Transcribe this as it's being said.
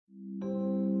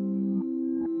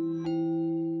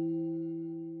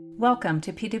Welcome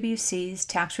to PwC's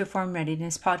Tax Reform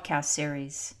Readiness podcast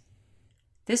series.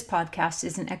 This podcast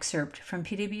is an excerpt from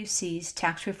PwC's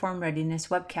Tax Reform Readiness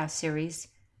webcast series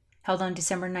held on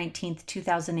December 19,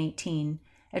 2018,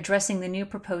 addressing the new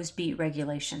proposed BEAT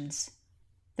regulations.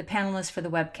 The panelists for the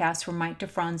webcast were Mike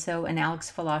DeFronzo and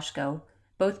Alex Falashko,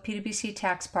 both PwC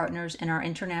tax partners in our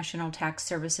International Tax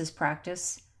Services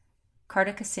practice,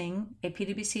 Kartika Singh, a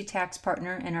PwC tax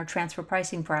partner in our Transfer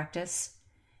Pricing practice,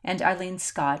 and Eileen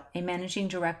Scott, a managing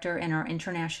director in our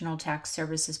International Tax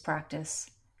Services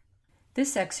practice.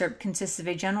 This excerpt consists of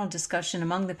a general discussion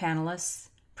among the panelists,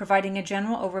 providing a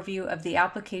general overview of the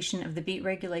application of the BEAT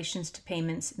regulations to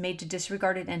payments made to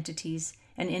disregarded entities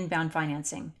and inbound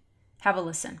financing. Have a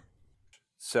listen.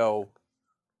 So,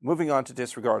 moving on to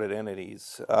disregarded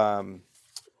entities,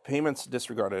 payments to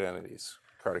disregarded entities.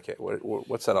 Kartika,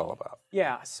 what's that all about?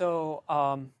 Yeah,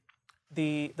 so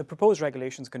the proposed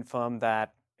regulations confirm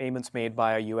that payments made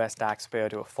by a U.S. taxpayer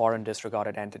to a foreign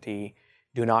disregarded entity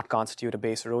do not constitute a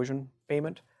base erosion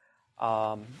payment.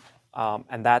 And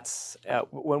that's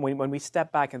when we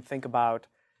step back and think about,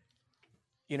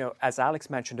 as Alex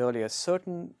mentioned earlier,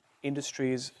 certain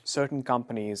industries, certain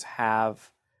companies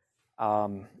have, a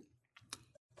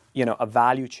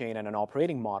value chain and an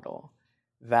operating model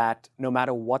that no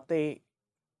matter what they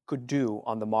could do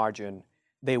on the margin,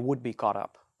 they would be caught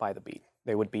up by the BEAT.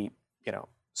 They would be,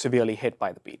 severely hit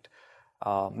by the BEAT,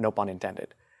 no pun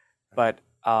intended. But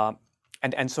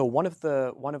and so one of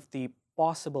the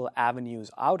possible avenues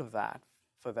out of that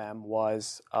for them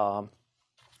was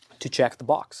to check the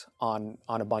box on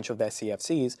a bunch of their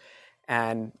CFCs,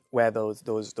 and where those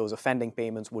offending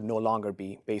payments would no longer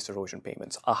be base erosion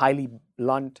payments. A highly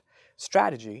blunt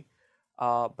strategy,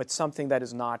 but something that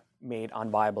is not made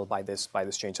unviable by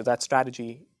this change. So that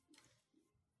strategy,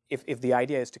 if the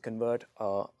idea is to convert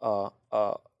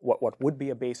what would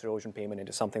be a base erosion payment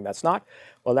into something that's not,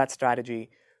 well, that strategy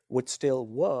would still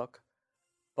work.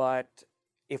 But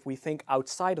if we think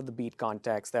outside of the BEAT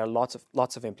context, there are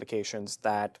lots of implications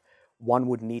that one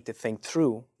would need to think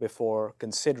through before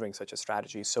considering such a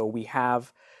strategy. So we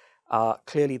have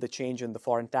clearly the change in the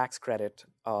foreign tax credit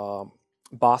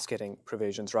basketing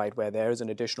provisions, right, where there is an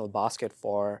additional basket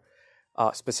for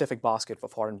specific basket for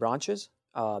foreign branches.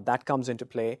 That comes into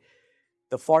play.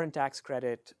 The foreign tax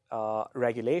credit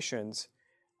regulations,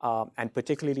 and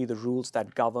particularly the rules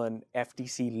that govern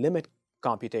FTC limit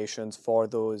computations for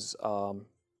those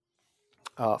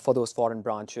foreign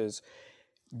branches,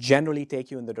 generally take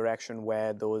you in the direction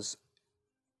where those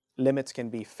limits can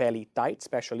be fairly tight,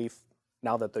 especially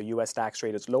now that the U.S. tax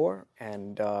rate is lower,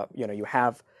 and you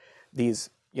have these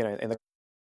in the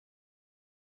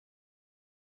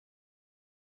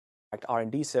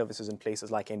R&D services in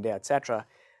places like India, etc.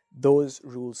 Those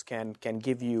rules can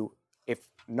give you, if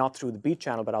not through the BEAT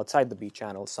channel, but outside the BEAT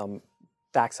channel, some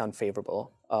tax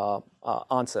unfavorable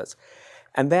answers.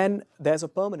 And then there's a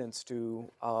permanence to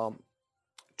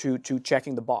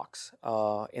checking the box,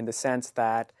 in the sense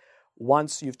that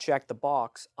once you've checked the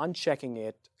box, unchecking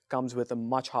it comes with a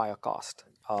much higher cost.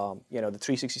 The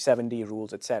 367D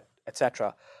rules,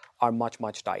 etc., are much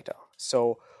tighter.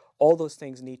 So all those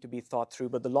things need to be thought through.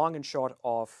 But the long and short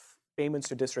of payments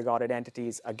to disregarded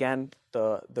entities, again,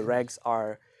 the regs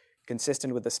are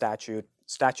consistent with the statute.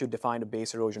 Statute defined a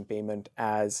base erosion payment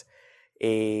as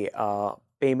a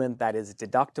payment that is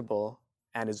deductible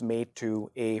and is made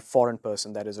to a foreign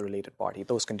person that is a related party.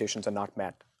 Those conditions are not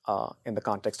met in the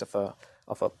context of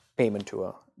a payment to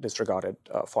a disregarded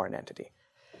foreign entity.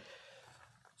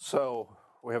 So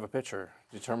we have a picture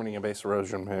determining a base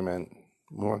erosion payment.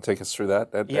 You want to take us through that?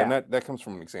 Yeah. And that comes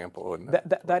from an example.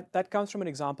 That comes from an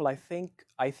example. I think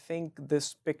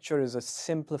this picture is a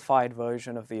simplified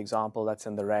version of the example that's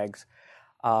in the regs.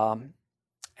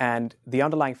 And the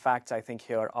underlying facts, I think,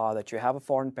 here are that you have a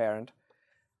foreign parent.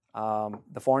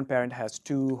 The foreign parent has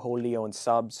two wholly owned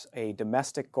subs, a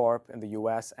domestic corp in the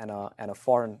U.S. and a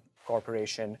foreign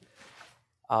corporation.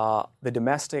 The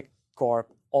domestic corp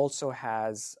also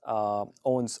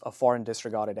owns a foreign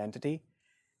disregarded entity.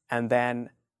 And then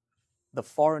the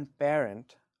foreign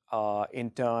parent,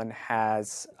 in turn,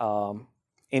 has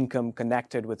income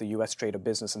connected with the U.S. trade or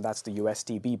business, and that's the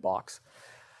USTB box.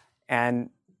 And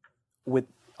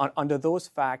under those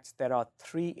facts, there are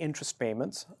three interest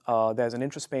payments. There's an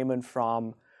interest payment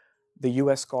from the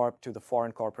U.S. corp to the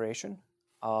foreign corporation.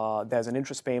 There's an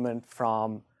interest payment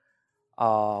from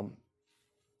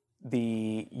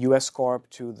the U.S. corp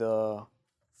to the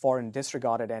foreign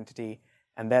disregarded entity.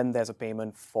 And then there's a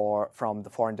payment from the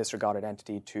foreign disregarded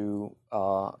entity to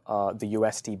the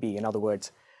USTB. In other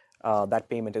words, that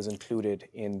payment is included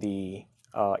in the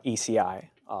ECI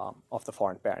of the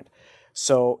foreign parent.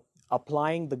 So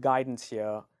applying the guidance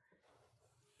here,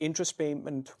 interest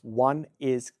payment 1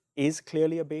 is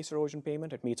clearly a base erosion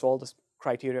payment. It meets all the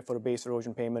criteria for a base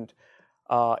erosion payment.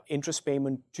 Interest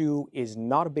payment 2 is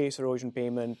not a base erosion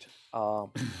payment.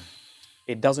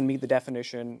 It doesn't meet the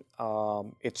definition.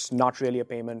 It's not really a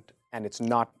payment, and it's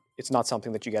not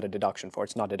something that you get a deduction for.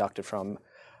 It's not deducted from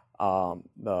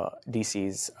the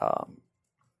DC's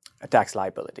tax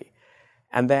liability.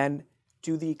 And then,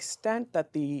 to the extent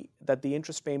that the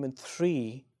interest payment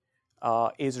 3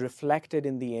 is reflected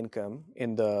in the income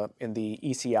in the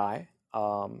ECI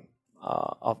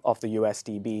of the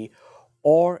USDB,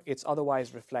 or it's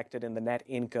otherwise reflected in the net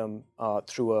income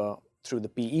through the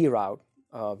PE route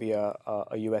via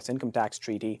a U.S. income tax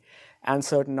treaty, and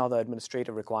certain other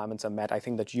administrative requirements are met, I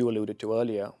think that you alluded to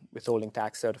earlier, withholding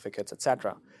tax certificates,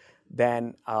 etc.,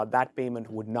 then that payment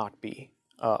would not be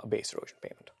a base erosion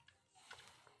payment.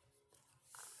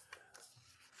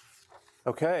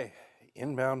 Okay,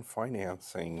 inbound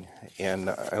financing. And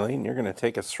Eileen, you're going to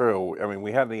take us through. I mean,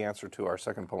 we had the answer to our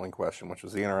second polling question, which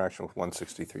was the interaction with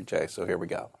 163J. So here we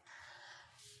go.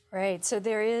 Right. So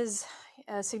there is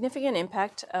a significant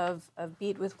impact of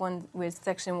BEAT with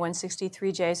Section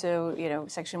 163J. So,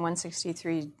 Section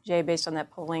 163J, based on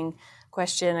that polling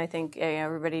question, I think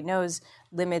everybody knows,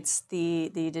 limits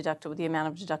the amount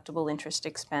of deductible interest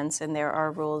expense, and there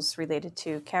are rules related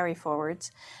to carry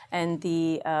forwards. And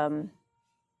the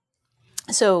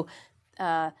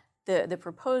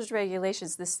proposed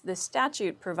regulations, this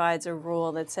statute provides a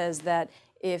rule that says that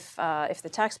if the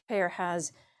taxpayer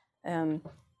has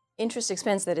interest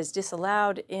expense that is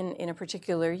disallowed in a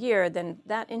particular year, then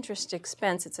that interest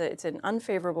expense, it's an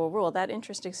unfavorable rule, that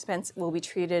interest expense will be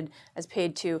treated as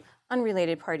paid to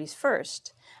unrelated parties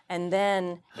first. And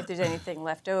then if there's anything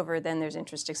left over, then there's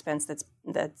interest expense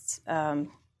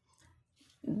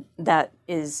that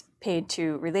is paid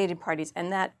to related parties,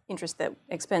 and that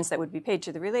expense that would be paid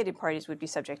to the related parties would be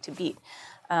subject to BEAT.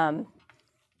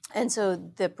 And so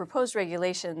the proposed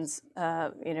regulations,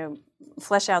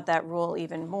 flesh out that rule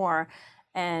even more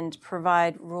and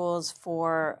provide rules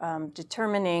for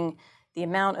determining the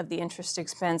amount of the interest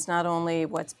expense, not only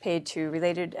what's paid to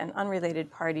related and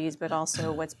unrelated parties, but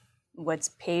also what's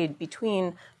paid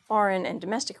between foreign and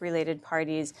domestic related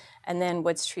parties, and then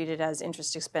what's treated as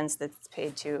interest expense that's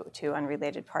paid to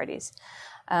unrelated parties.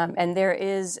 And there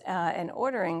is an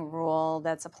ordering rule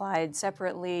that's applied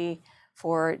separately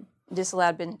for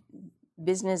disallowed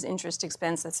business interest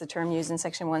expense, that's the term used in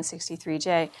Section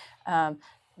 163J,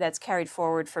 that's carried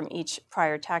forward from each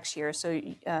prior tax year. So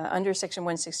under Section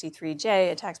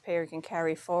 163J, a taxpayer can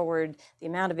carry forward the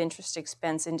amount of interest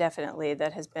expense indefinitely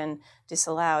that has been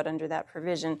disallowed under that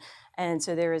provision. And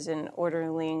so there is an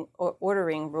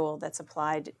ordering rule that's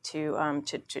applied to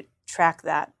track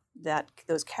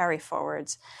those carry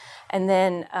forwards. And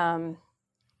then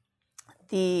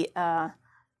the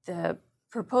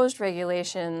proposed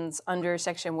regulations under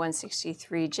Section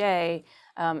 163J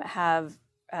have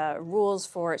rules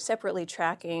for separately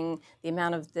tracking the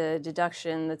amount of the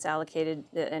deduction that's allocated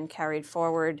and carried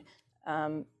forward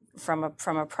from a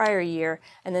prior year.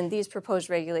 And then these proposed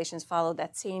regulations follow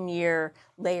that same year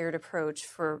layered approach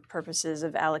for purposes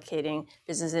of allocating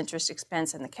business interest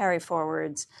expense and the carry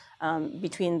forwards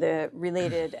between the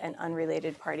related and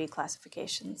unrelated party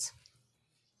classifications.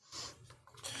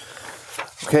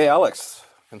 Okay, Alex,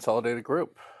 Consolidated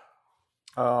Group.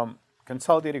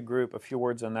 Consolidated Group, a few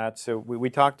words on that. So we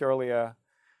talked earlier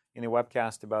in the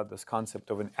webcast about this concept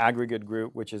of an aggregate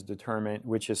group, which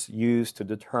is used to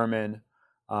determine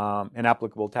an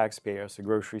applicable taxpayer, so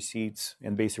gross receipts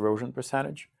and base erosion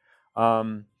percentage.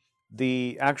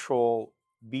 The actual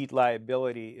BEAT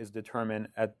liability is determined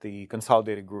at the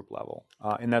consolidated group level,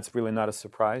 and that's really not a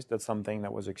surprise. That's something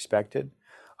that was expected.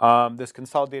 This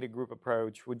consolidated group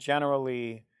approach would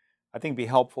generally, I think, be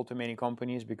helpful to many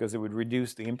companies because it would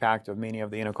reduce the impact of many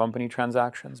of the intercompany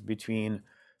transactions between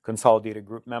consolidated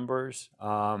group members.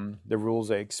 The rules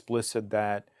are explicit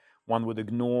that one would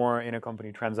ignore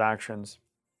intercompany transactions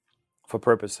for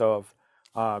purpose of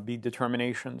BEAT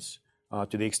determinations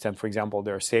to the extent, for example,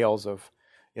 there are sales of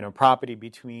property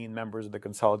between members of the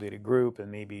consolidated group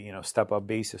and maybe step-up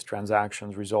basis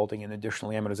transactions resulting in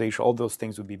additional amortization. All those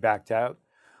things would be backed out.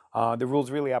 The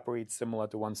rules really operate similar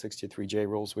to 163J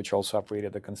rules, which also operate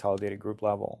at the consolidated group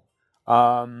level.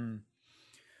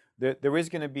 There is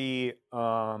going to be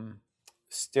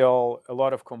still a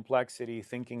lot of complexity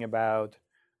thinking about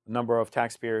the number of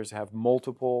taxpayers have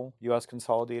multiple U.S.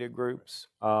 consolidated groups,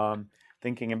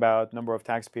 thinking about number of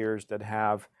taxpayers that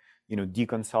have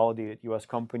deconsolidated U.S.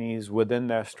 companies within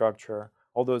their structure.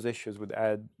 All those issues would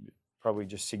add probably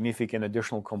just significant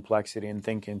additional complexity in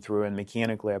thinking through and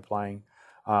mechanically applying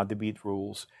the BEAT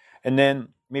rules. And then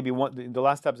maybe the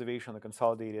last observation on the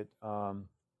consolidated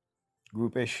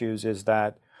group issues is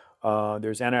that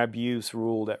there's anti-abuse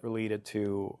rule that related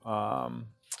to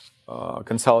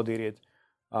consolidated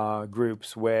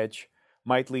groups, which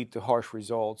might lead to harsh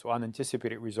results or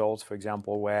unanticipated results. For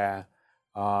example, where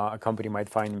a company might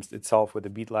find itself with a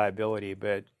BEAT liability,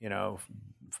 but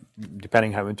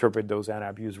depending how you interpret those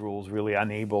anti-abuse rules, really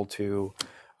unable to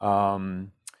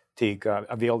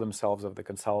avail themselves of the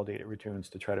consolidated returns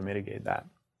to try to mitigate that.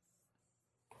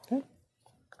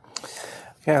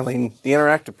 Okay, Eileen, the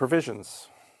interactive provisions.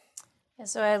 Yeah,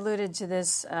 so I alluded to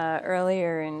this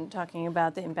earlier in talking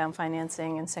about the inbound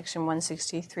financing in Section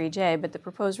 163J, but the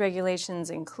proposed regulations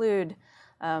include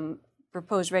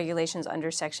proposed regulations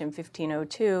under Section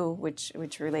 1502,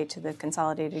 which relate to the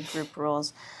consolidated group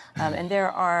rules, and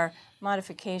there are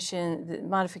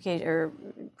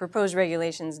proposed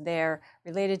regulations there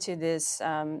related to this,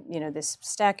 this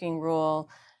stacking rule,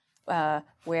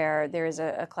 where there is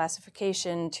a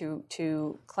classification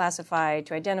to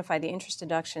identify the interest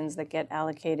deductions that get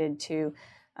allocated to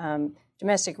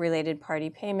domestic related party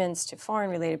payments, to foreign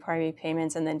related party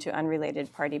payments, and then to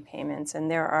unrelated party payments. And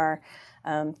there are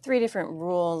 3 different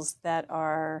rules that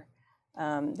are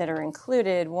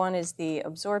included. One is the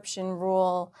absorption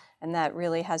rule, and that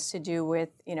really has to do with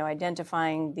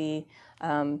identifying the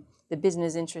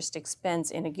business interest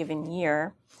expense in a given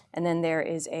year. And then there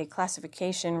is a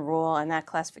classification rule, and that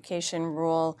classification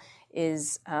rule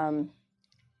is the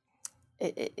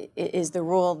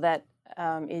rule that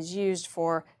is used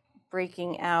for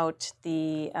breaking out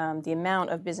the amount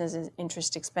of business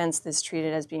interest expense that's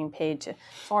treated as being paid to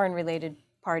foreign related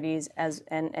parties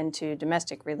and to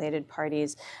domestic related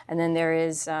parties. And then there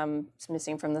is, it's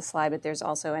missing from the slide, but there's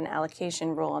also an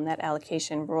allocation rule, and that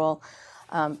allocation rule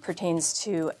pertains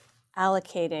to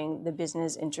allocating the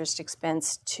business interest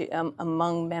expense to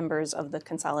among members of the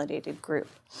consolidated group.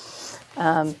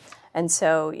 And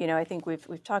so, I think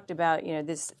we've talked about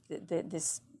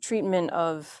this treatment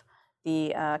of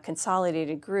the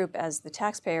consolidated group as the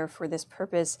taxpayer for this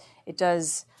purpose. It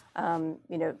does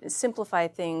simplify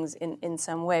things in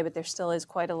some way, but there still is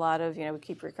quite a lot of, we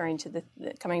keep recurring to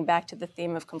coming back to the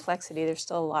theme of complexity. There's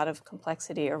still a lot of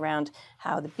complexity around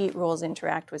how the BEAT rules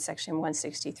interact with Section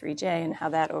 163J and how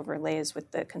that overlays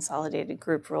with the consolidated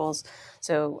group rules.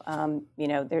 So,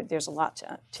 there's a lot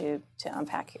to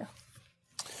unpack here.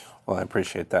 Well, I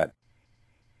appreciate that.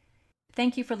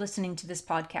 Thank you for listening to this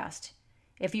podcast.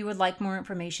 If you would like more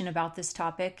information about this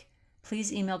topic,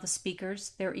 please email the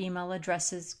speakers. Their email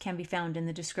addresses can be found in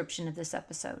the description of this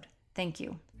episode. Thank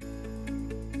you.